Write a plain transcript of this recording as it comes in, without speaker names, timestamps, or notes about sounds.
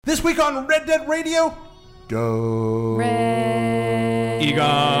This week on Red Dead Radio,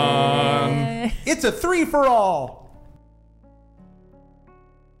 Egon. It's a 3-for-all.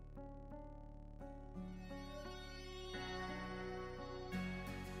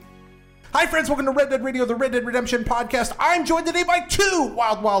 Hi friends, welcome to Red Dead Radio, the Red Dead Redemption podcast. I'm joined today by two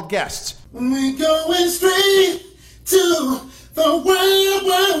wild guests. We going straight to the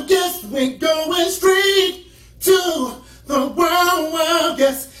wild guest. We going straight to the wild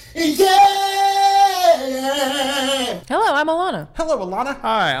guest. Yeah. Hello, I'm Alana. Hello, Alana.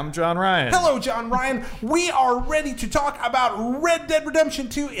 Hi, I'm John Ryan. Hello, John Ryan. We are ready to talk about Red Dead Redemption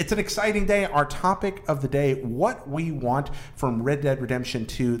 2. It's an exciting day. Our topic of the day, what we want from Red Dead Redemption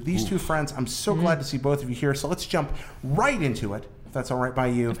 2. These two friends, I'm so glad to see both of you here. So let's jump right into it, if that's all right by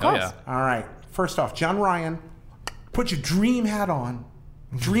you. Of course. yeah. All right. First off, John Ryan, put your dream hat on.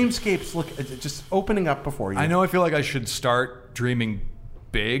 Dreamscapes look just opening up before you. I know I feel like I should start dreaming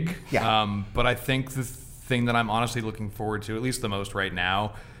big, Yeah. but I think the thing that I'm honestly looking forward to, at least the most right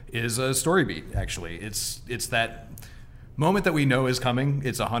now, is a story beat, actually. It's that moment that we know is coming.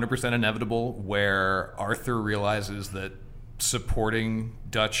 It's 100% inevitable, where Arthur realizes that supporting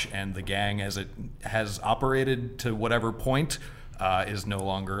Dutch and the gang as it has operated to whatever point is no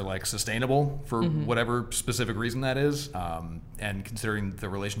longer like sustainable for whatever specific reason that is. And considering the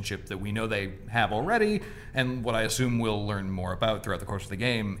relationship that we know they have already, and what I assume we'll learn more about throughout the course of the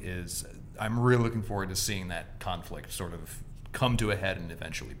game, is I'm really looking forward to seeing that conflict sort of come to a head and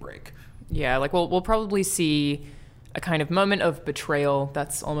eventually break. Yeah, like we'll probably see a kind of moment of betrayal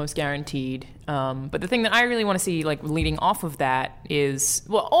that's almost guaranteed. But the thing that I really want to see, like leading off of that, is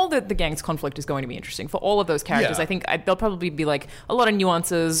all the gang's conflict is going to be interesting for all of those characters. Yeah. I think there'll probably be like a lot of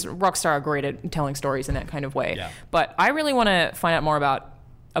nuances. Rockstar are great at telling stories in that kind of way. Yeah. But I really want to find out more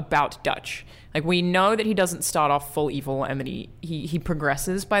about Dutch. Like, we know that he doesn't start off full evil, and that he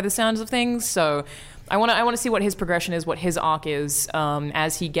progresses by the sounds of things. So I want to see what his progression is, what his arc is,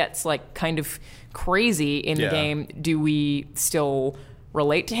 as he gets like kind of crazy in the game. Do we still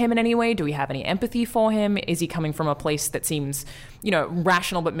relate to him in any way? Do we have any empathy for him? Is he coming from a place that seems,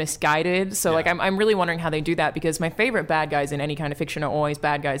 rational but misguided? So like I'm really wondering how they do that, because my favorite bad guys in any kind of fiction are always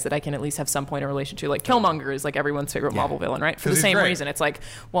bad guys that I can at least have some point of relation to. Like Killmonger is like everyone's favorite Marvel villain, right? For the he's same great. reason. It's like,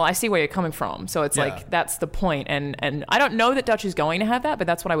 well, I see where you're coming from. So it's like, that's the point. And I don't know that Dutch is going to have that, but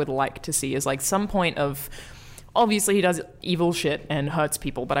that's what I would like to see, is like some point of, obviously he does evil shit and hurts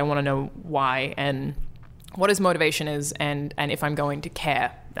people, but I want to know why and what his motivation is, and if I'm going to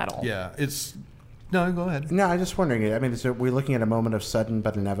care at all. Yeah, no, go ahead. No, I'm just wondering. I mean, we're looking at a moment of sudden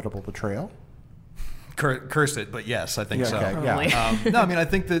but inevitable betrayal. Curse it, but yes, I think so. Okay, Probably. No, I mean, I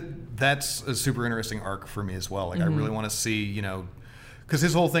think that's a super interesting arc for me as well. Like, I really want to see, because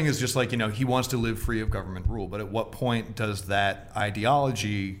his whole thing is just like, he wants to live free of government rule. But at what point does that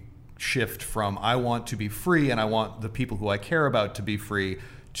ideology shift from I want to be free and I want the people who I care about to be free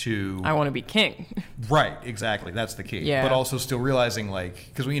to I want to be king. Right, exactly. That's the key. Yeah. But also still realizing, like,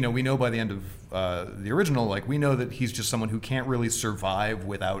 because we know by the end of the original, like, we know that he's just someone who can't really survive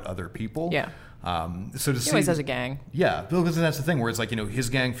without other people. Yeah. So to He see, always has a gang. yeah, because that's the thing where it's like, his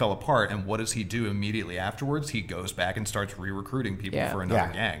gang fell apart, and what does he do immediately afterwards? He goes back and starts re-recruiting people Yeah. for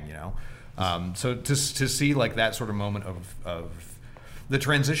another Yeah. gang. So to see like that sort of moment of the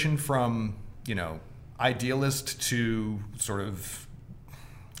transition from idealist to sort of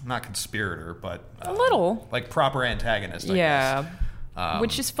not conspirator, but A little. like proper antagonist. I Yeah. guess.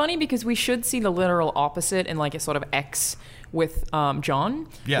 Which is funny, because we should see the literal opposite in like a sort of X with John.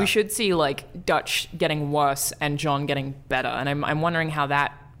 Yeah. We should see like Dutch getting worse and John getting better. And I'm wondering how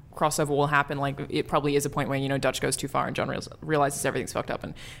that crossover will happen. Like, it probably is a point where, Dutch goes too far and John realizes everything's fucked up.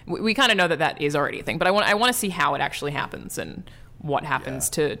 And we kind of know that is already a thing. But I want to see how it actually happens and what happens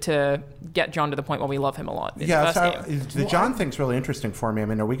to get John to the point where we love him a lot. In the first game. The John thing's really interesting for me. I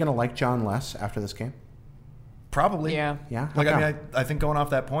mean, are we going to like John less after this game? Probably. Yeah. Yeah. Like, How I come? mean, I think going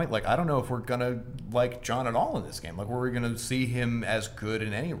off that point, like, I don't know if we're going to like John at all in this game. Like, were we going to see him as good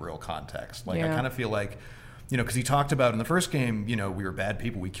in any real context? Like, I Yeah. kind of feel like, because he talked about in the first game, we were bad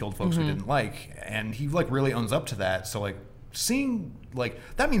people. We killed folks we didn't like. And he, like, really owns up to that. So, like, seeing, like,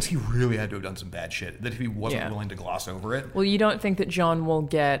 that means he really had to have done some bad shit. That if he wasn't willing to gloss over it. Well, you don't think that John will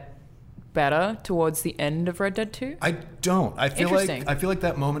get better towards the end of Red Dead 2? I don't. I feel Interesting. like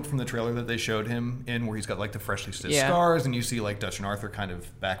that moment from the trailer that they showed him in, where he's got like the freshly stitched scars, and you see like Dutch and Arthur kind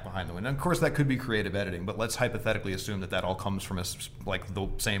of back behind the window. And of course, that could be creative editing, but let's hypothetically assume that all comes from like the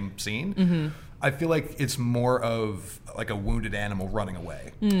same scene. I feel like it's more of like a wounded animal running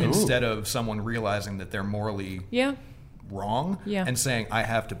away instead of someone realizing that they're morally wrong Yeah. and saying, I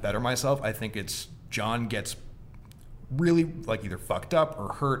have to better myself. I think it's John gets really like either fucked up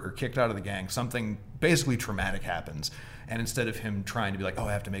or hurt or kicked out of the gang. Something basically traumatic happens. And instead of him trying to be like, oh,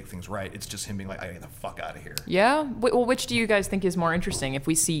 I have to make things right, it's just him being like, I gotta get the fuck out of here. Yeah. Well, which do you guys think is more interesting? If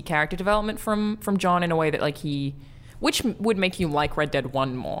we see character development from John in a way that like which would make you like Red Dead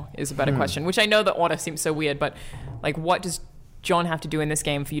 1 more is a better question. Which I know the order seems so weird, but like, what does John have to do in this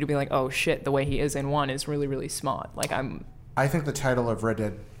game for you to be like, oh shit, the way he is in 1 is really, really smart? Like I think the title of Red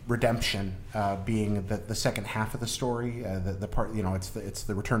Dead Redemption being the second half of the story, the part, it's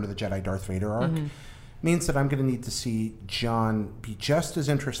the Return of the Jedi Darth Vader arc, means that I'm going to need to see John be just as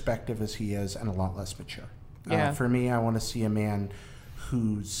introspective as he is and a lot less mature. Yeah. For me, I want to see a man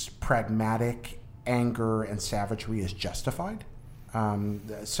whose pragmatic anger and savagery is justified.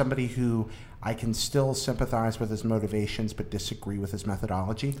 Somebody who I can still sympathize with his motivations but disagree with his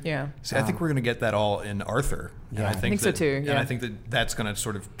methodology. Yeah. See, I think we're going to get that all in Arthur. Yeah. And I think think so too, yeah. And I think that's going to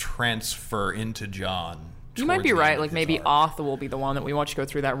sort of transfer into John. You might be towards the right. end of Like his maybe arc. Arthur will be the one that we watch go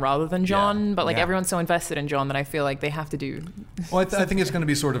through that rather than John. But like Yeah. everyone's so invested in John that I feel like they have to do. Well, I think it's going to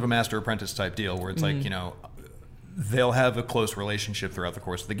be sort of a master apprentice type deal where it's like, they'll have a close relationship throughout the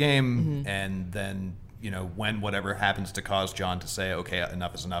course of the game. And then, when whatever happens to cause John to say, okay,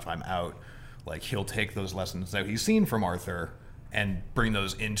 enough is enough, I'm out, like he'll take those lessons that he's seen from Arthur and bring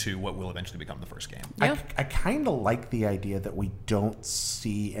those into what will eventually become the first game. Yeah. I kind of like the idea that we don't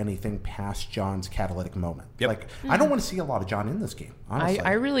see anything past John's catalytic moment. Yep. Like, I don't want to see a lot of John in this game, honestly.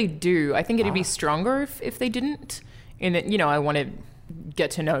 I really do. I think it'd be stronger if they didn't. In that, I want to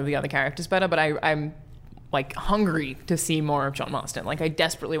get to know the other characters better, but I'm like hungry to see more of John Marston. Like I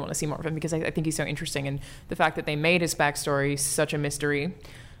desperately want to see more of him because I think he's so interesting, and the fact that they made his backstory such a mystery.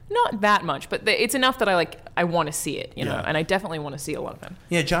 Not that much, but it's enough that I want to see it, Yeah. and I definitely want to see a lot of him.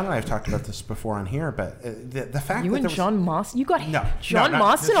 Yeah, John and I have talked about this before on here, but the fact You that and there was- John Marston, you got No, John no,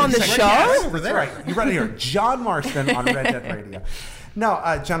 Marston this on the is- show? Yes, over there. That's right. You read it here. John Marston on Red Dead Radio.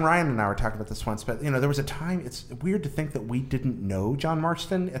 No, John Ryan and I were talking about this once, but there was a time. It's weird to think that we didn't know John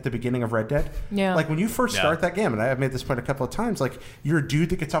Marston at the beginning of Red Dead. Yeah. Like when you first Yeah. start that game, and I've made this point a couple of times. Like you're a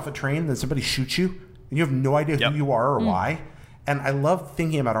dude that gets off a train, and then somebody shoots you, and you have no idea Yep. who you are or why. And I love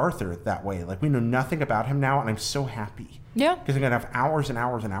thinking about Arthur that way. Like we know nothing about him now, and I'm so happy. Yeah. Because I'm gonna have hours and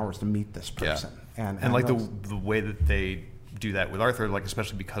hours and hours to meet this person. And like the way that they do that with Arthur, like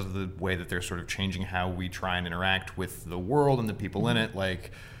especially because of the way that they're sort of changing how we try and interact with the world and the people in it.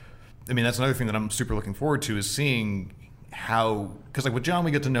 Like, I mean, that's another thing that I'm super looking forward to is seeing how, because like with John,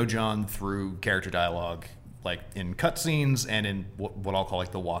 we get to know John through character dialogue, like in cutscenes and in what I'll call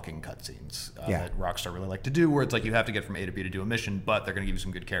like the walking cutscenes that Rockstar really like to do, where it's like you have to get from A to B to do a mission, but they're going to give you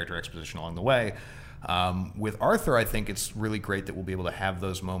some good character exposition along the way. With Arthur, I think it's really great that we'll be able to have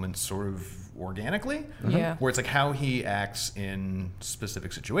those moments sort of organically, Yeah. where it's like how he acts in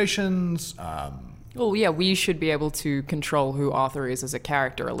specific situations. Well, yeah, we should be able to control who Arthur is as a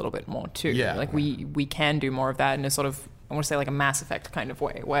character a little bit more too. Yeah. Like we can do more of that in a sort of, I want to say like a Mass Effect kind of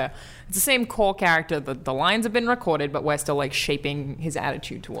way, where it's the same core character, the lines have been recorded, but we're still like shaping his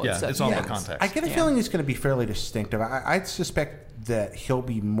attitude towards Yeah, certain it's all about things. context. I get a feeling he's going to be fairly distinctive. I suspect that he'll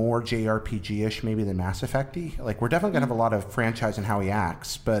be more JRPG-ish maybe than Mass Effect-y. Like, we're definitely going to have a lot of franchise in how he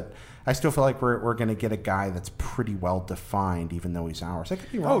acts, but I still feel like we're going to get a guy that's pretty well-defined, even though he's ours. I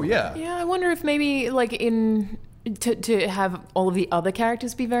could be wrong. Oh yeah. Yeah, I wonder if maybe like to have all of the other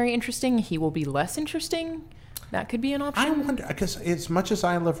characters be very interesting, he will be less interesting. That could be an option. I wonder, because as much as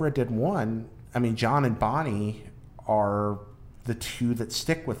I love Red Dead 1, I mean, John and Bonnie are the two that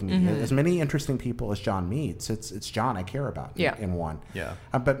stick with me. As many interesting people as John meets, it's John I care about in 1. Yeah.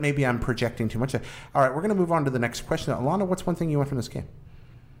 But maybe I'm projecting too much. All right, we're going to move on to the next question. Alana, what's one thing you want from this game?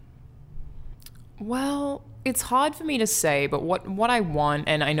 Well, it's hard for me to say, but what I want,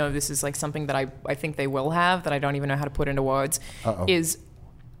 and I know this is like something that I think they will have that I don't even know how to put into words, is...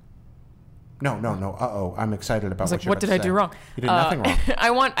 No. I'm excited about like, what you're what about did I to do say. wrong? You did nothing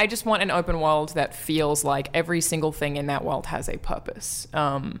wrong. I just want an open world that feels like every single thing in that world has a purpose.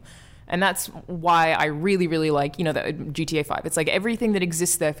 And that's why I really, really like, the GTA 5. It's like everything that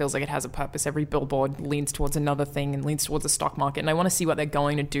exists there feels like it has a purpose. Every billboard leans towards another thing and leans towards the stock market. And I want to see what they're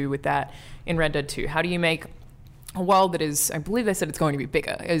going to do with that in Red Dead 2. How do you make a world that is, I believe they said it's going to be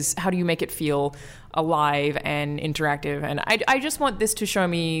bigger, how do you make it feel alive and interactive? And I just want this to show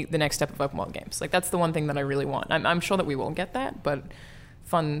me the next step of open world games. Like, that's the one thing that I really want. I'm sure that we will get that, but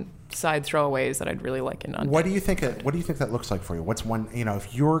fun side throwaways that I'd really like in Undead. What do you think that looks like for you? What's one,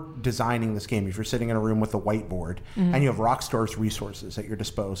 if you're designing this game, if you're sitting in a room with a whiteboard and you have Rockstar's resources at your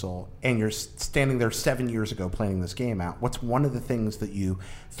disposal and you're standing there 7 years ago planning this game out, what's one of the things that you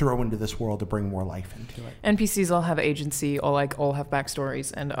throw into this world to bring more life into it? NPCs all have agency, or like all have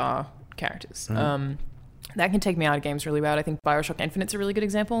backstories and are characters. that can take me out of games really bad. I think Bioshock Infinite's a really good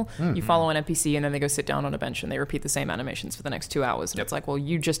example. You follow an NPC and then they go sit down on a bench and they repeat the same animations for the next 2 hours. And it's like, well,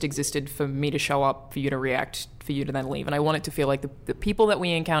 you just existed for me to show up, for you to react, for you to then leave. And I want it to feel like the people that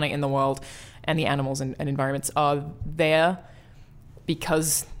we encounter in the world and the animals and environments are there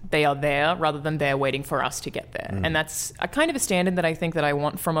because they are there rather than they're waiting for us to get there. And that's a kind of a standard that I think that I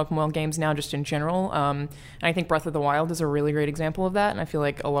want from open world games now, just in general. And I think Breath of the Wild is a really great example of that. And I feel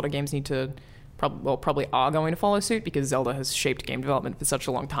like a lot of games need to probably are going to follow suit because Zelda has shaped game development for such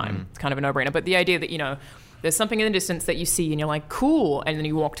a long time. It's kind of a no-brainer. But the idea that, you know, there's something in the distance that you see and you're like, cool, and then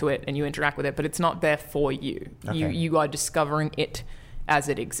you walk to it and you interact with it, but it's not there for you. Okay. You are discovering it as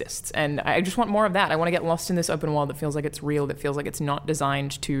it exists. And I just want more of that. I want to get lost in this open world that feels like it's real, that feels like it's not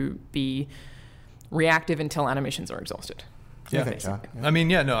designed to be reactive until animations are exhausted. Yeah. Okay, John. I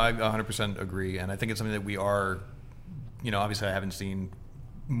mean, yeah, no, I 100% agree. And I think it's something that we are, you know, obviously I haven't seen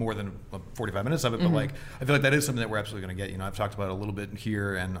more than 45 minutes of it, but like I feel like that is something that we're absolutely going to get. You know, I've talked about it a little bit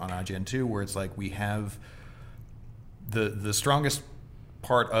here and on IGN 2, where it's like we have the strongest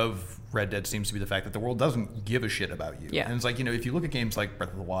part of Red Dead seems to be the fact that the world doesn't give a shit about you. Yeah. And it's like, you know, if you look at games like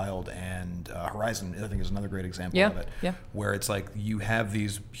Breath of the Wild and Horizon, I think is another great example of it. Yeah. Where it's like you have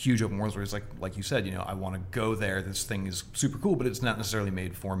these huge open worlds where it's like you said, you know, I want to go there. This thing is super cool, but it's not necessarily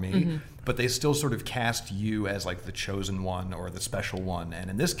made for me. But they still sort of cast you as like the chosen one or the special one. And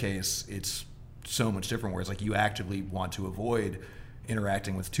in this case, it's so much different where it's like you actively want to avoid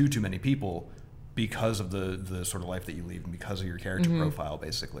interacting with too many people because of the sort of life that you lead and because of your character profile,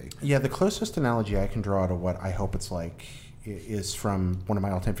 basically. Yeah, the closest analogy I can draw to what I hope it's like is from one of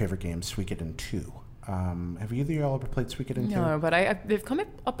my all-time favorite games, Suikoden 2. Have either of y'all ever played Suikoden 2? No, but they've come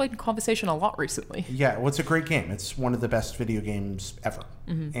up in conversation a lot recently. Yeah, well, it's a great game. It's one of the best video games ever.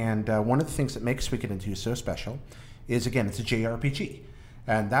 And one of the things that makes Suikoden 2 so special is, again, it's a JRPG.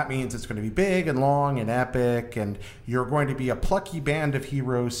 And that means it's going to be big and long and epic, and you're going to be a plucky band of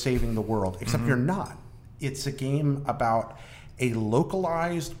heroes saving the world, except you're not. It's a game about a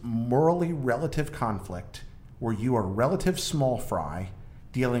localized, morally relative conflict where you are relative small fry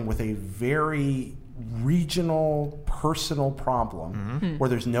dealing with a very regional, personal problem where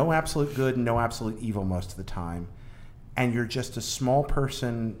there's no absolute good and no absolute evil most of the time. And you're just a small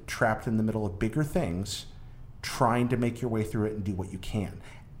person trapped in the middle of bigger things trying to make your way through it and do what you can.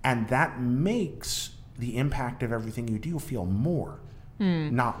 And that makes the impact of everything you do feel more,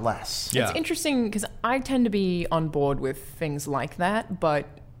 not less. Yeah. It's interesting because I tend to be on board with things like that, but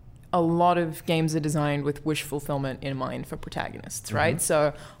a lot of games are designed with wish fulfillment in mind for protagonists, right?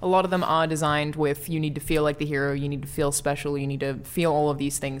 So a lot of them are designed with you need to feel like the hero, you need to feel special, you need to feel all of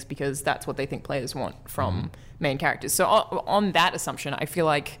these things because that's what they think players want from main characters. So on that assumption, I feel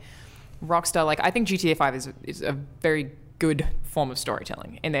like Rockstar, like I think GTA 5 is a very good form of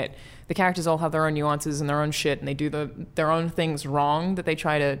storytelling in that the characters all have their own nuances and their own shit and they do their own things wrong that they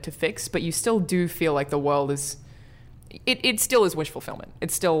try to fix, but you still do feel like the world is it still is wish fulfillment.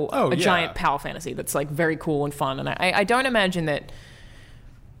 It's still a giant power fantasy that's like very cool and fun. And I don't imagine that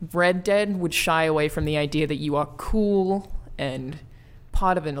Red Dead would shy away from the idea that you are cool and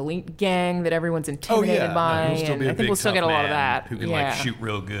part of an elite gang that everyone's intimidated by. No, and I think we'll still get a lot of that. Who can like shoot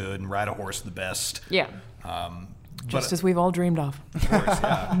real good and ride a horse the best. Yeah. Just as we've all dreamed of. Of course,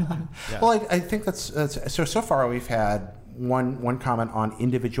 yeah. Well, I think that's so far we've had one comment on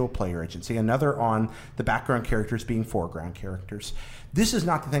individual player agency, another on the background characters being foreground characters. This is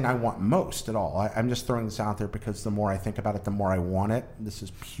not the thing I want most at all. I'm just throwing this out there because the more I think about it, the more I want it. This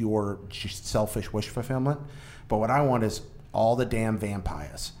is pure just selfish wish fulfillment. But what I want is all the damn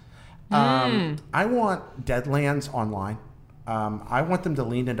vampires. I want Deadlands online. I want them to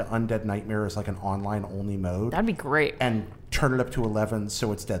lean into Undead Nightmare as like an online-only mode. That'd be great. And turn it up to 11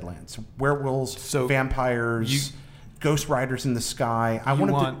 so it's Deadlands. Werewolves, vampires, Ghost Riders in the sky. I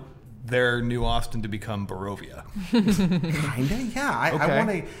want their new Austin to become Barovia. Kinda, yeah.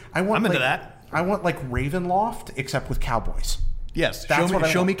 Okay. I'm into that. I want like Ravenloft, except with cowboys. Yes, That's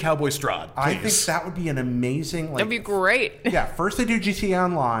show me Cowboy Strahd, please. I think that would be an amazing. That'd be great. Yeah, first they do GTA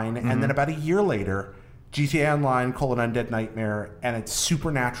Online, and then about a year later, GTA Online: Undead Nightmare, and it's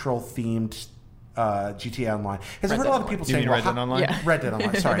supernatural themed GTA Online. Because I've heard a lot of people saying, Red Dead Online? Yeah. Red Dead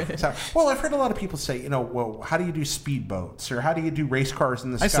Online. Sorry. Well, I've heard a lot of people say, well, how do you do speedboats, or how do you do race cars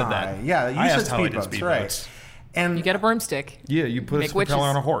in the sky? I said that. Yeah, you said speedboats, right? And you get a broomstick. Yeah, you put a propeller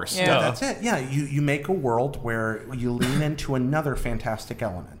on a horse. Yeah, that's it. Yeah, you make a world where you lean into another fantastic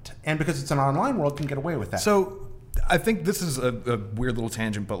element, and because it's an online world, you can get away with that. So I think this is a weird little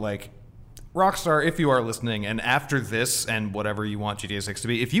tangent, but like Rockstar, if you are listening, and after this and whatever you want GTA 6 to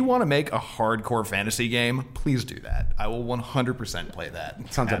be, if you want to make a hardcore fantasy game, please do that. I will 100% play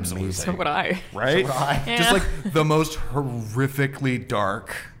that. Sounds Absolutely. amazing. So would I. Right? So would I. Yeah. Just like the most horrifically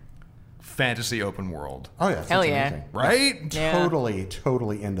dark fantasy open world. Oh yeah, Hell sounds yeah. amazing. Right? Yeah.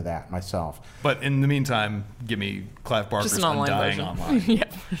 Totally into that myself. But in the meantime, give me Clive Barker's Just an online Undying version. Online.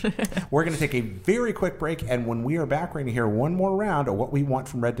 Yeah. We're going to take a very quick break, and when we are back, we're going to hear one more round of what we want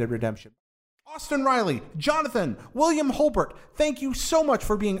from Red Dead Redemption. Austin Riley, Jonathan, William Holbert, thank you so much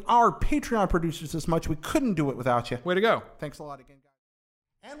for being our Patreon producers this much. We couldn't do it without you. Way to go. Thanks a lot again, guys.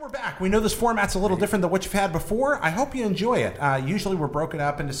 And we're back. We know this format's a little different than what you've had before. I hope you enjoy it. Usually we're broken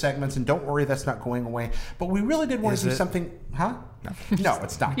up into segments, and don't worry, that's not going away. But we really did want to do something... Huh? No,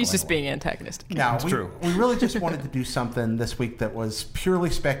 it's not He's going just away. being antagonistic. No, true. we really just wanted to do something this week that was purely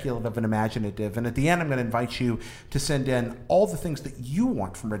speculative and imaginative. And at the end, I'm going to invite you to send in all the things that you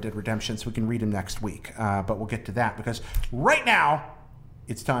want from Red Dead Redemption so we can read them next week. But we'll get to that because right now,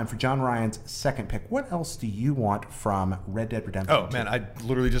 it's time for John Ryan's second pick. What else do you want from Red Dead Redemption? Oh, man, I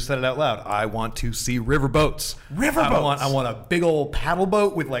literally just said it out loud. I want to see riverboats. Riverboats? I want a big old paddle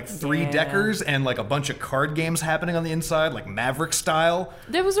boat with like 3 Yeah. deckers and like a bunch of card games happening on the inside, like Maverick style.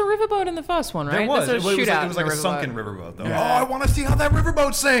 There was a riverboat in the first one, right? There was. There's a It was shootout it was in like the a riverboat. sunken riverboat, though. Oh, I want to see how that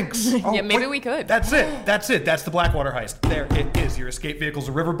riverboat sinks. Yeah, maybe we could. That's it. That's the Blackwater heist. There it is. Your escape vehicle's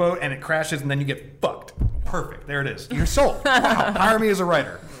a riverboat, and it crashes, and then you get fucked. Perfect. There it is. You're sold. Wow. Hire me as a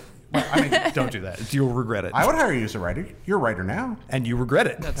writer. Well, I mean, don't do that. You'll regret it. I would hire you as a writer. You're a writer now. And you regret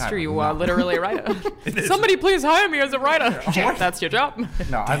it. That's true. You are literally a writer. Somebody please hire me as a writer. Check. That's your job.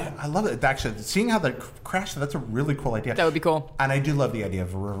 No, I love it. Actually, seeing how the crash, that's a really cool idea. That would be cool. And I do love the idea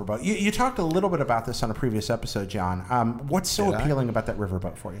of a riverboat. You talked a little bit about this on a previous episode, John. What's so appealing about that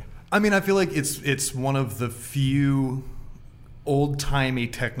riverboat for you? I mean, I feel like it's one of the few old-timey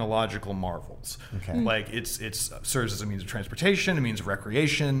technological marvels. Okay. Like it's serves as a means of transportation, a means of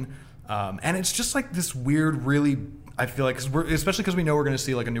recreation, and it's just like this weird, really. I feel like, especially because we know we're going to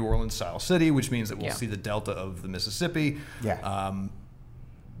see like a New Orleans style city, which means that we'll see the delta of the Mississippi. Yeah.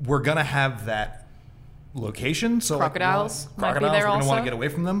 We're going to have that location. So Crocodiles might be crocodiles, there we're going to want also. to get away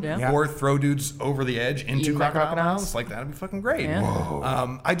from them, Yeah. or throw dudes over the edge into Eat the crocodile crocodiles. mouths. Like that'd be fucking great.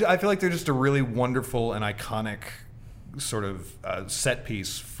 Yeah. I feel like they're just a really wonderful and iconic sort of set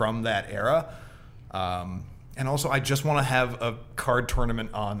piece from that era. And also, I just want to have a card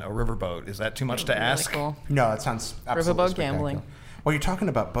tournament on a riverboat. Is that too much to Really ask? cool. No, that sounds absolutely Riverboat spectacular. gambling. Well, you're talking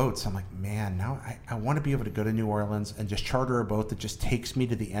about boats. I'm like, man, now I want to be able to go to New Orleans and just charter a boat that just takes me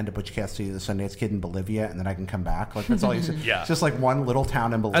to the end of Butch Cassidy, the Sundance Kid in Bolivia, and then I can come back. Like that's all you see. Yeah. It's just like one little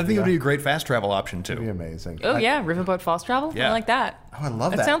town in Bolivia. I think it would be a great fast travel option It'd be too. amazing. Oh, yeah. Riverboat fast travel? Yeah. I like that. Oh, I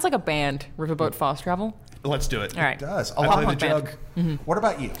love That that. sounds like a band, Riverboat fast travel. Let's do it. All right. It does. I play the punk band. jug. What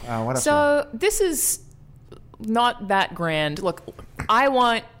about you? What else? So this is not that grand. Look, I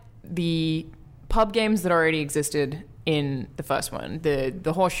want the pub games that already existed in the first one,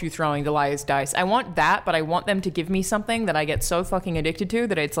 the horseshoe throwing, the liar's dice. I want that, but I want them to give me something that I get so fucking addicted to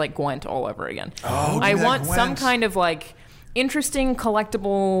that it's like Gwent all over again. Oh, I give me that want some Gwent. kind of like interesting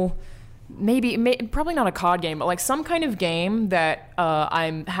collectible. Probably not a card game, but like some kind of game that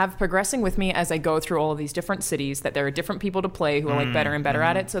I'm have progressing with me as I go through all of these different cities. That there are different people to play who are like better and better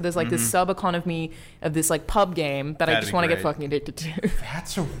at it. So there's like this sub economy of this like pub game that I That'd just be want to get great. fucking addicted to.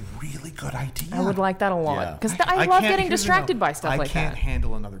 That's a really good idea. I would like that a Yeah. lot because I can't- love getting here's the distracted deal. by stuff like I can't that.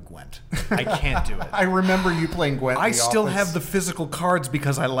 handle another Gwent. I can't do it. I remember you playing Gwent. in I the still office. have the physical cards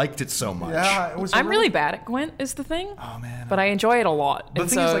because I liked it so much. Yeah, it was. I'm really bad at Gwent is the thing. Oh man. But I enjoy it a lot. The And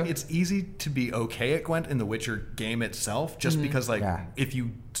thing so, is, like, it's easy to be okay at Gwent in the Witcher game itself, just because, like, Yeah. if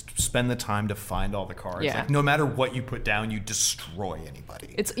you spend the time to find all the cards, Yeah. like, no matter what you put down, you destroy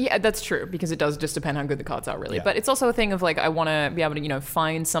anybody. that's true because it does just depend how good the cards are, really. Yeah. But it's also a thing of like I want to be able to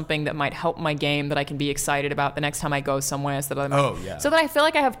find something that might help my game that I can be excited about the next time I go somewhere, so that so that I feel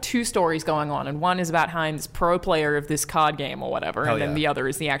like I have two stories going on, and one is about how I'm this pro player of this card game or whatever, Hell and then yeah. the other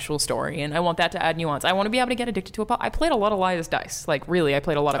is the actual story, and I want that to add nuance. I want to be able to get addicted to I played a lot of Liar's Dice, like really, I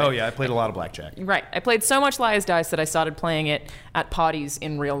played a lot of it. Oh yeah, I played a lot of blackjack. Right. I played so much Liar's Dice that I started playing it at parties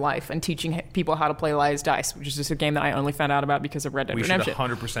in real life and teaching people how to play Liar's Dice, which is just a game that I only found out about because of Red Dead We should Redemption.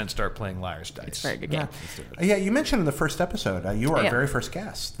 100% start playing Liar's Dice. It's a very good game. Yeah, you mentioned in the first episode you were our Yeah. very first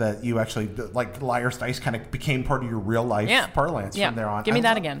guest that you actually like Liar's Dice kind of became part of your real life parlance Yeah. from there on. Give me I that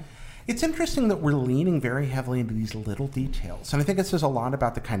love- again. It's interesting that we're leaning very heavily into these little details, and I think it says a lot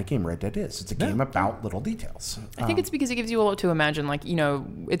about the kind of game Red Dead is. It's a game about little details. I think it's because it gives you a lot to imagine. Like,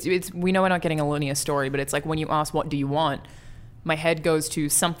 it's we know we're not getting a linear story, but it's like when you ask what do you want, my head goes to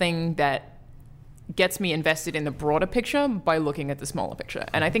something that gets me invested in the broader picture by looking at the smaller picture.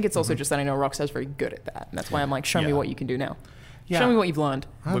 And I think it's also just that I know Rockstar's very good at that. And that's why I'm like, show me Yeah. what you can do now. Yeah. Show me what you've learned.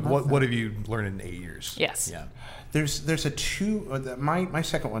 Like, what have you learned in 8 years? Yes. Yeah. There's a two. My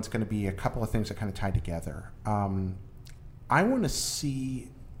second one's going to be a couple of things that kind of tie together. I want to see,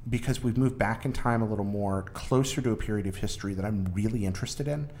 because we've moved back in time a little more, closer to a period of history that I'm really interested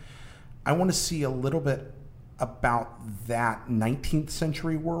in. I want to see a little bit about that 19th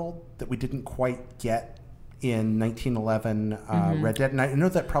century world that we didn't quite get in 1911 Red Dead. And I know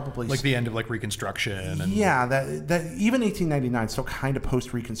that probably... Like the end of like Reconstruction. And, Yeah, that even 1899, still kind of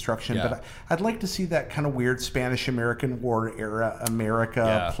post-Reconstruction, Yeah. but I'd like to see that kind of weird Spanish-American War era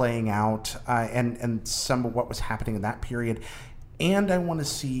America playing out, and some of what was happening in that period. And I want to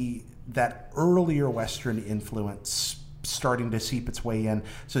see that earlier Western influence starting to seep its way in,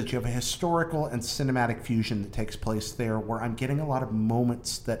 so that you have a historical and cinematic fusion that takes place there, where I'm getting a lot of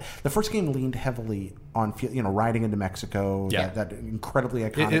moments that the first game leaned heavily on, riding into Mexico, Yeah. that incredibly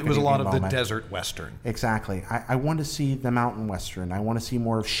iconic It was a video lot game of the moment. desert Western. Exactly. I want to see the mountain Western. I want to see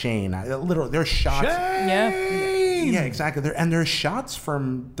more of Shane. Literally, there's shots. Yeah. Yeah, exactly. There's shots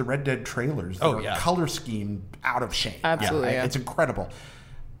from the Red Dead trailers that are color scheme out of Shane. Absolutely, yeah. It's incredible.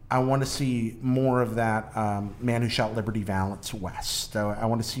 I want to see more of that Man Who Shot Liberty Valance West. I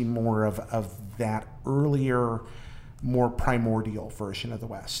want to see more of that earlier, more primordial version of the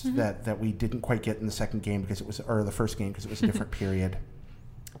West that we didn't quite get in the second game or the first game because it was a different period.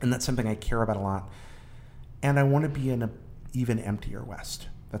 And that's something I care about a lot. And I want to be in an even emptier West.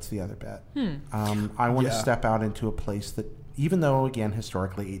 That's the other bit. I want to step out into a place that, even though, again,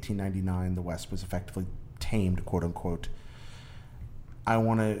 historically, 1899, the West was effectively tamed, quote unquote, I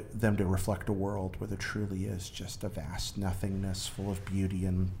want them to reflect a world where there truly is just a vast nothingness full of beauty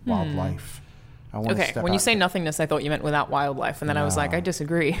and wildlife. I want to Okay, step when you out say nothingness, I thought you meant without wildlife. And then I was like, I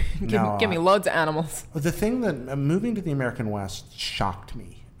disagree. give me loads of animals. The thing that moving to the American West shocked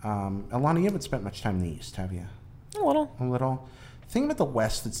me. Alana, you haven't spent much time in the East, have you? A little. A little. The thing about the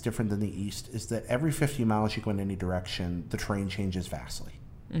West that's different than the East is that every 50 miles you go in any direction, the terrain changes vastly.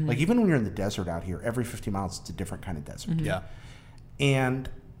 Like even when you're in the desert out here, every 50 miles it's a different kind of desert. Yeah. And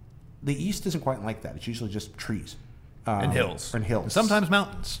the East isn't quite like that. It's usually just trees. And hills. And hills. Sometimes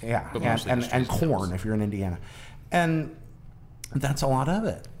mountains. Yeah, But mostly and just trees and corn hills. if you're in Indiana. And that's a lot of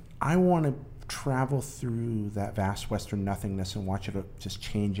it. I want to travel through that vast western nothingness and watch it just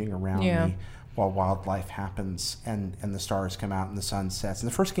changing around me while wildlife happens and the stars come out and the sun sets.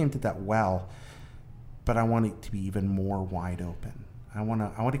 And the first game did that well, but I want it to be even more wide open. I want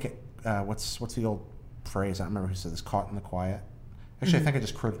to get what's the old phrase? I don't remember who said this. Caught in the quiet. Actually, I think I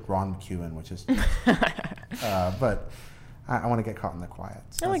just quoted Ron McEwen, which is. But I want to get caught in the quiet.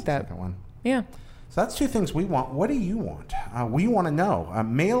 So I like that's that. the second one. Yeah. So that's two things we want. What do you want? We want to know.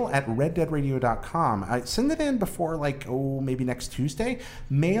 Mail@reddeadradio.com. Send it in before, maybe next Tuesday.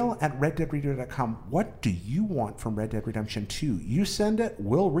 Mail@reddeadradio.com. What do you want from Red Dead Redemption 2? You send it,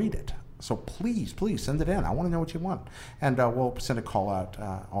 we'll read it. So please send it in. I want to know what you want. And we'll send a call out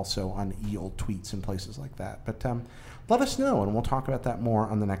also on old tweets and places like that. But let us know, and we'll talk about that more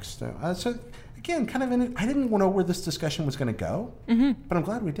on the next. So again, kind of I didn't know where this discussion was going to go, but I'm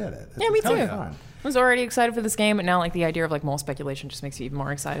glad we did it. Yeah, me It's really too. fun. I was already excited for this game, but now the idea of more speculation just makes me even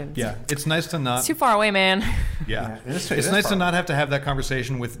more excited. Yeah. It's nice to not. It's too far away, man. Yeah. Yeah, it is It's nice to far. not have to have that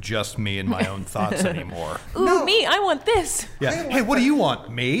conversation with just me and my own thoughts anymore. Ooh, me, I want this. Yeah. Hey, what do you want?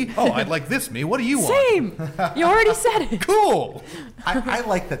 Me? Oh, I'd like this. Me? What do you want? Same. You already said it. Cool. I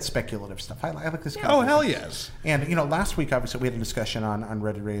like that speculative stuff. I like this kind Oh, of hell thing. yes. And, last week, obviously, we had a discussion on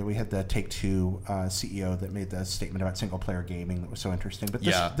Reddit Radio. We had the Take-Two CEO that made the statement about single-player gaming that was so interesting. But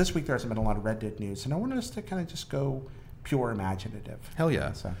this week, there hasn't been a lot of Red Dead news, and I wanted us to kind of just go pure imaginative. Hell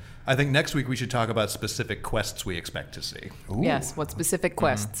yeah. So, I think next week we should talk about specific quests we expect to see. ooh, Yes. What specific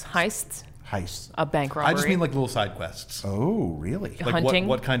quests? Heists? Heists. A bank robbery? I just mean little side quests. Oh, really? Like hunting.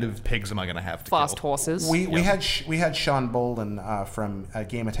 what kind of pigs am I going to have to Fast kill? horses? We had Sean Bolden from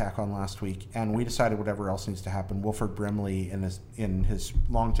Game Attack on last week, and we decided whatever else needs to happen. Wilford Brimley in his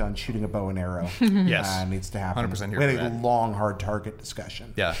long john shooting a bow and arrow Yes. needs to happen. 100% here we for had a that. long hard target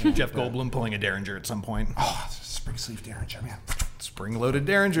discussion. Yeah. Jeff Goldblum pulling a Derringer at some point. Oh, spring sleeve Derringer, man. Spring-loaded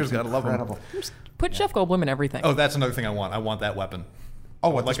Derringers. Got to love them. Incredible. Put Jeff Goldblum in everything. Oh, that's another thing I want. I want that weapon. Oh,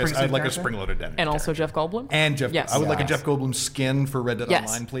 I'd what, the like spring I'd sleeve like a Derringer? spring-loaded Derringer. And also Jeff Goldblum? And Jeff. Yes. I would like a Yes. Jeff Goldblum skin for Red Dead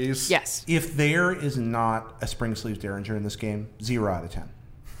Yes. Online, please. Yes. If there is not a spring sleeve Derringer in this game, 0 out of 10.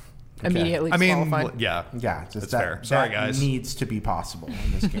 Immediately I mean, disqualified. yeah. Yeah, just That's that, fair. Sorry, that guys. needs to be possible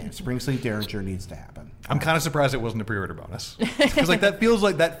in this game. Spring sleeve Derringer needs to happen. I'm kind of surprised it wasn't a pre-order bonus, because that feels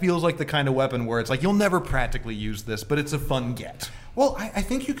like the kind of weapon where it's like you'll never practically use this, but it's a fun get. Well, I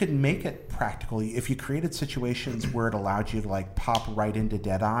think you could make it practical if you created situations where it allowed you to like pop right into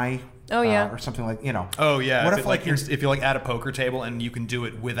Deadeye. Oh, yeah. Or something like, you know. Oh yeah. What if if it, like you're if you're like at a poker table and you can do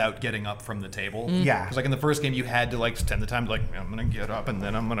it without getting up from the table. Yeah. Because like in the first game you had to like spend the time like I'm gonna get up and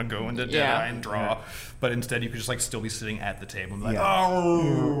then I'm gonna go into Deadeye Yeah. and draw. But instead you could just like still be sitting at the table and be like, Yeah.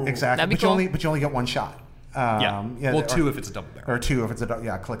 oh. Exactly. That'd be but cool. you only get one shot. Yeah. Well, 2 if it's a double barrel. Or 2 if it's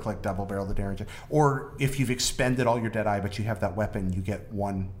click double barrel the Derringer. Or if you've expended all your Deadeye but you have that weapon, you get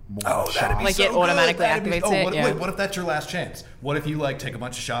one more Oh, shot. that'd be Like, so it automatically good. That'd be- activates it, yeah. Wait, what if that's your last chance? What if you like take a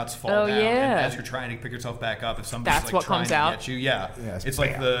bunch of shots, fall Oh, down, yeah. and as you're trying to pick yourself back up, if somebody's That's like what trying comes to out? get you, yeah, it's it's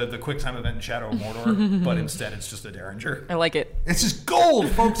like bam. the quick time event in Shadow of Mordor, but instead it's just a Derringer. I like it. It's just gold,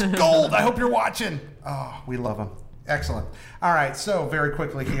 folks. Gold. I hope you're watching. Oh, we love them. Excellent. All right. So very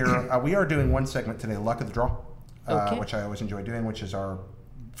quickly here, we are doing one segment today, Luck of the Draw, Okay. which I always enjoy doing, which is our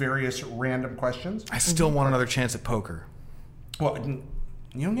various random questions. I still want another chance at poker. Well, you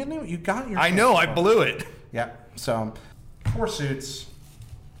don't get any. You got your. I chance. know, I blew it. Yeah. So 4 suits.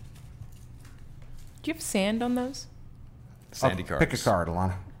 Do you have sand on those? Sandy cards. Pick a card,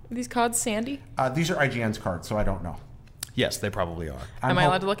 Alana. Are these cards sandy? These are IGN's cards, so I don't know. Yes, they probably are. Am I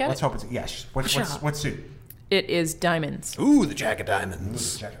allowed to look at Let's it? hope it's yes. What suit? It is diamonds. Ooh, the Jack of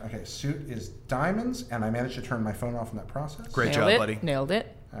Diamonds. Check. Okay, suit is diamonds, and I managed to turn my phone off in that process. Great Nailed job, it. buddy. Nailed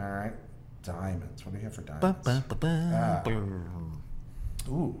it. All right, diamonds. What do we have for diamonds?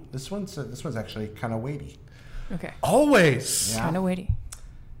 Ooh, this one's actually kind of weighty. Okay. Always. Yeah. Kind of weighty.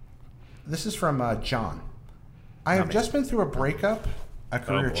 This is from John. I have just been through a breakup, a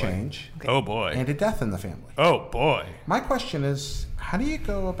career boy. change, Oh boy. and a death in the family. Oh boy. My question is, how do you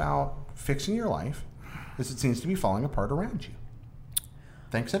go about fixing your life as it seems to be falling apart around you?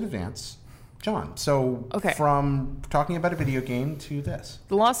 Thanks in advance, John. So, Okay. from talking about a video game to this.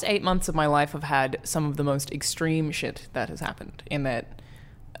 The last 8 months of my life have had some of the most extreme shit that has happened. In that,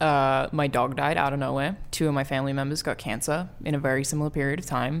 my dog died out of nowhere. 2 of my family members got cancer in a very similar period of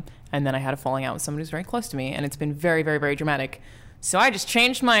time. And then I had a falling out with somebody who's very close to me. And it's been very, very, very dramatic. So I just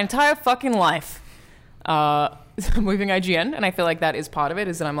changed my entire fucking life. Moving IGN. And I feel like that is part of it,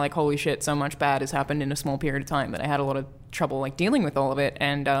 is that I'm like, holy shit, so much bad has happened in a small period of time that I had a lot of trouble like dealing with all of it.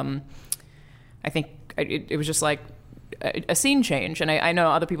 And I think it was just like a scene change. And I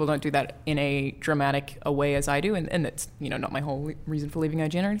know other people don't do that in a dramatic a way as I do. And that's, not my whole reason for leaving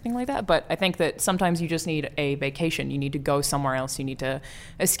IGN or anything like that. But I think that sometimes you just need a vacation. You need to go somewhere else. You need to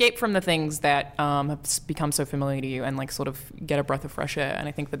escape from the things that have become so familiar to you and like sort of get a breath of fresh air. And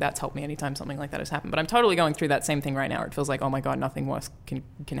I think that that's helped me anytime something like that has happened. But I'm totally going through that same thing right now. Where it feels like, oh my God, nothing worse can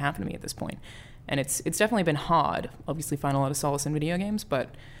happen to me at this point. And it's definitely been hard. Obviously find a lot of solace in video games,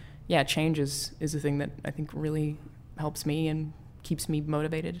 but yeah, change is a thing that I think really helps me and keeps me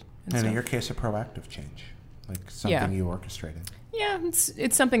motivated. And stuff. in your case, a proactive change, like something you orchestrated. Yeah,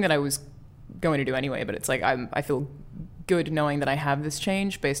 it's something that I was going to do anyway, but it's like I feel good knowing that I have this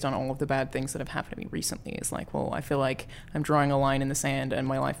change based on all of the bad things that have happened to me recently. It's like, well, I feel like I'm drawing a line in the sand and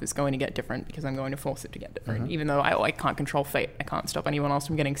my life is going to get different because I'm going to force it to get different. Even though I can't control fate. I can't stop anyone else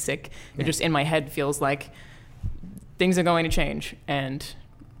from getting sick. It just in my head feels like things are going to change and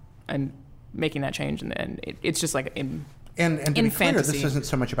I'm making that change, and it's just like And to in be clear, fantasy. this isn't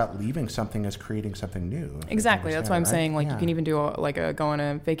so much about leaving something as creating something new. if I Exactly. That's why I'm understand, saying, like, right? you can even do go on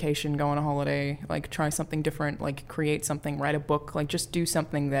a vacation, go on a holiday, like try something different, like create something, write a book, like just do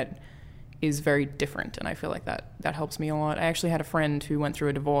something that is very different. And I feel like that helps me a lot. I actually had a friend who went through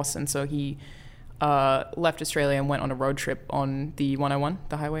a divorce, and so he left Australia and went on a road trip on the 101,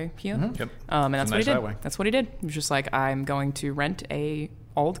 the highway here. Yep. And that's It's a what nice he did. highway. That's what he did. He was just like, I'm going to rent a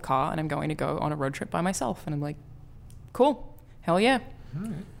old car and I'm going to go on a road trip by myself. And I'm like, cool. Hell yeah.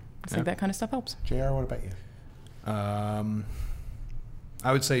 I think that kind of stuff helps. JR, what about you?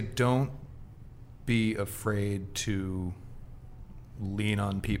 I would say don't be afraid to lean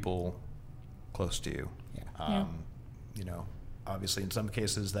on people close to you. Yeah. Obviously in some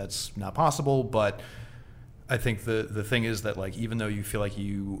cases that's not possible, but I think the thing is that, like, even though you feel like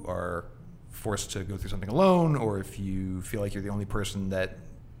you are forced to go through something alone, or if you feel like you're the only person that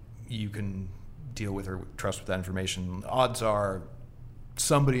you can deal with or trust with that information, odds are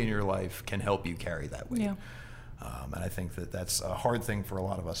somebody in your life can help you carry that weight. Yeah. And I think that that's a hard thing for a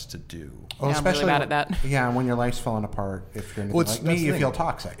lot of us to do. Well, Yeah, I'm really bad at that. Yeah, when your life's falling apart, if you're anything Well, it's- like me, that's the you thing. feel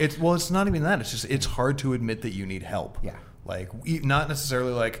toxic. It's not even that. It's just it's hard to admit that you need help. Yeah. Like, not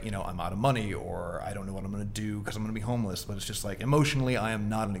necessarily like, I'm out of money or I don't know what I'm going to do because I'm going to be homeless, but it's just like emotionally I am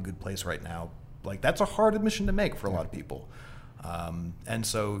not in a good place right now. Like, that's a hard admission to make for a lot of people. And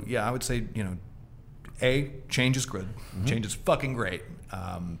so, yeah, I would say, change is good. Change is fucking great.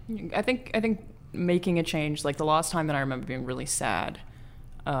 I think making a change. Like the last time that I remember being really sad,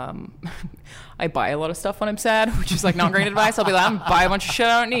 I buy a lot of stuff when I'm sad, which is like not great advice. I'll be like, I'm buy a bunch of shit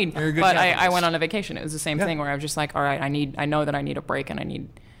I don't need. But I went on a vacation. It was the same thing where I was just like, all right, I know that I need a break and I need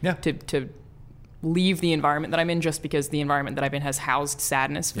to leave the environment that I'm in, just because the environment that I've been has housed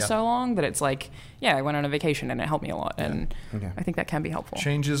sadness for so long that it's like, I went on a vacation and it helped me a lot. And I think that can be helpful.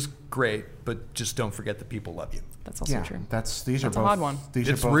 Change is great, but just don't forget that people love you. That's also true. That's a hard one.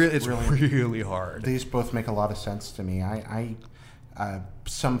 It's really hard. These both make a lot of sense to me.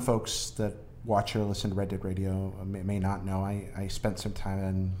 Some folks that watch or listen to Red Dead Radio may not know, I spent some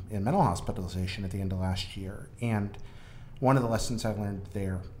time in mental hospitalization at the end of last year. And one of the lessons I learned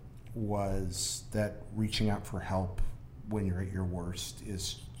there was that reaching out for help when you're at your worst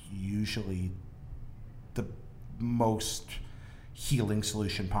is usually the most healing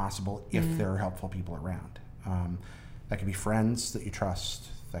solution possible if there are helpful people around. That can be friends that you trust,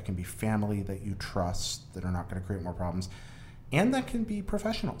 that can be family that you trust that are not going to create more problems, and that can be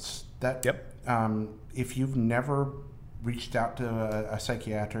professionals that if you've never reached out to a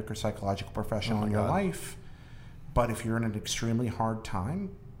psychiatric or psychological professional in your life, but if you're in an extremely hard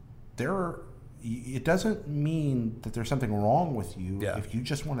time, it doesn't mean that there's something wrong with you if you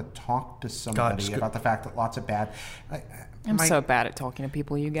just want to talk to somebody about the fact that lots of bad. I'm so bad at talking to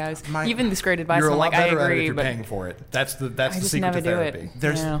people, you guys. Even this great advice, you're I'm a lot like, I better at it agree, if you're but paying for it. That's the I just secret never to therapy. do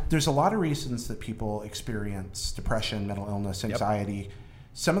it. There's a lot of reasons that people experience depression, mental illness, anxiety.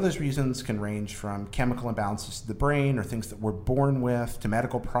 Some of those reasons can range from chemical imbalances to the brain or things that we're born with, to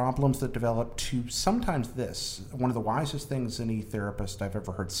medical problems that develop, to sometimes this. One of the wisest things any therapist I've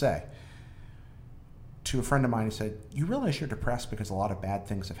ever heard say to a friend of mine, he said, you realize you're depressed because a lot of bad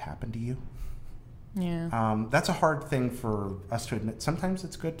things have happened to you? Yeah. That's a hard thing for us to admit. Sometimes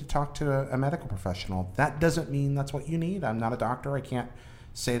it's good to talk to a medical professional. That doesn't mean that's what you need. I'm not a doctor. I can't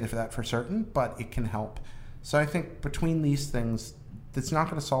say that for certain, but it can help. So I think between these things, it's not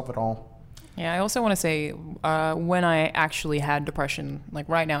going to solve it all. Yeah, I also want to say when I actually had depression, like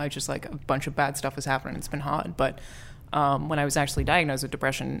right now, it's just like a bunch of bad stuff has happened and it's been hard. But when I was actually diagnosed with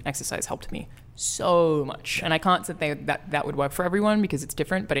depression, exercise helped me so much. And I can't say that would work for everyone because it's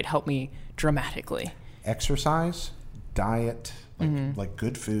different, but it helped me dramatically. Exercise, diet, like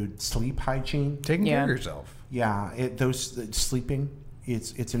good food, sleep hygiene. Taking care of yourself. Yeah, sleeping.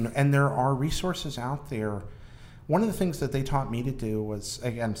 And there are resources out there. One of the things that they taught me to do was,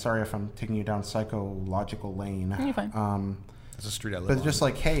 again, sorry if I'm taking you down psychological lane. You're fine. That's a street I live But on. just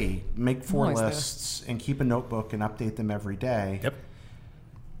like, hey, make 4 lists and keep a notebook and update them every day. Yep.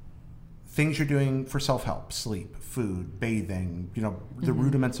 Things you're doing for self-help, sleep, food, bathing, the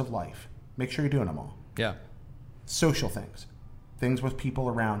rudiments of life. Make sure you're doing them all. Yeah. Social things with people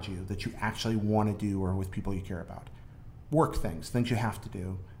around you that you actually want to do or with people you care about. Work things you have to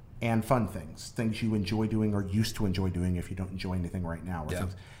do. And fun things you enjoy doing or used to enjoy doing if you don't enjoy anything right now.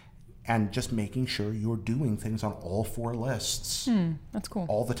 And just making sure you're doing things on all 4 lists. That's cool.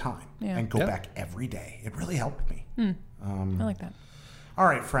 All the time. Yeah. And go back every day. It really helped me. I like that. All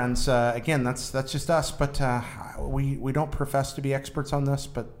right, friends. Again, that's just us. But we don't profess to be experts on this,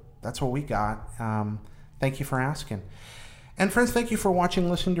 but that's what we got. Thank you for asking. And friends, thank you for watching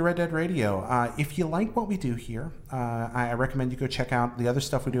and listening to Red Dead Radio. If you like what we do here, I recommend you go check out the other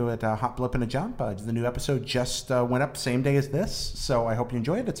stuff we do at Hot Blip and a Jump. The new episode just went up same day as this, so I hope you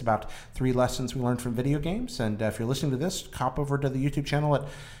enjoy it. It's about 3 lessons we learned from video games. And if you're listening to this, hop over to the YouTube channel at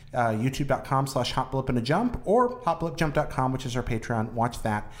youtube.com/hotblipandajump or hotblipjump.com, which is our Patreon. Watch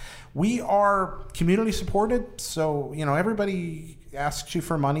that. We are community supported, so everybody asks you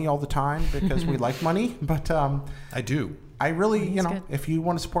for money all the time because we like money, but I do. I really, if you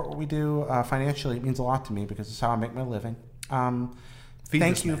want to support what we do financially, it means a lot to me because it's how I make my living.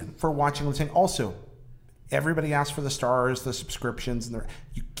 Thank you for watching and listening. Also, everybody asks for the stars, the subscriptions, and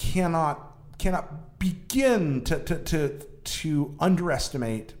you cannot begin to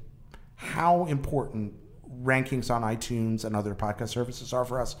underestimate how important rankings on iTunes and other podcast services are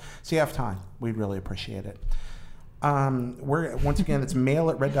for us. So you have time. We'd really appreciate it. Once again, it's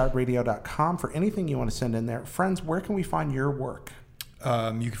mail@red.radio.com for anything you want to send in there. Friends, where can we find your work?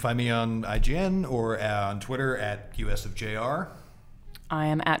 You can find me on IGN or on Twitter at USofJR. I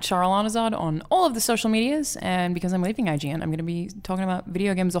am at Charles Anazad on all of the social medias, and because I'm leaving IGN, I'm going to be talking about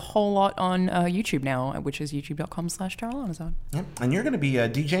video games a whole lot on YouTube now, which is youtube.com/Charles Anazad. Yep. And you're going to be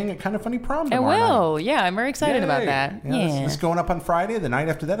DJing at Kind of Funny Prom I tomorrow will. night. Yeah, I'm very excited about that. Yeah. This is going up on Friday. The night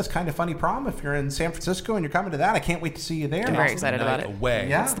after that is Kind of Funny Prom. If you're in San Francisco and you're coming to that, I can't wait to see you there. I'm very excited about it. Away.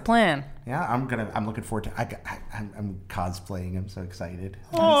 Yeah. That's the plan. Yeah, I'm looking forward to. I'm cosplaying. I'm so excited.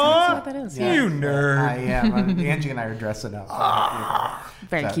 That's what that is. Yeah. You nerd. I am. Angie and I are dressing up.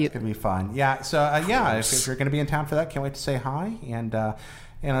 Very So cute. It's gonna be fun. Yeah. So if you're gonna be in town for that, can't wait to say hi and.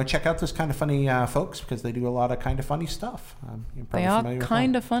 Check out those Kind of Funny folks because they do a lot of kind of funny stuff. You're probably They are familiar with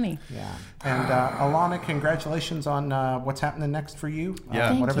kind them. of funny. Yeah. And Alana, congratulations on what's happening next for you. Yeah,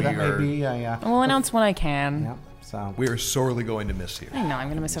 Thank whatever you. that may be. We'll announce when I can. Yeah. So We are sorely going to miss you. I know I'm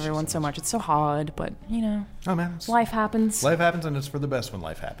gonna miss everyone so much. It's so hard, but Oh man, life happens. life happens, and it's for the best when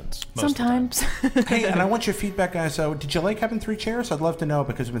life happens. Most of the time. Sometimes. hey, and I want your feedback, guys. So, did you like having 3 chairs? I'd love to know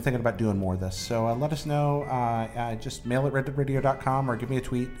because we've been thinking about doing more of this. So, let us know. Just mail at reddeadradio.com or give me a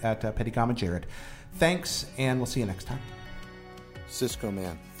tweet at PettyGommaJared. Thanks, and we'll see you next time. Cisco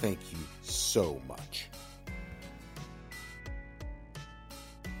Man, thank you so much.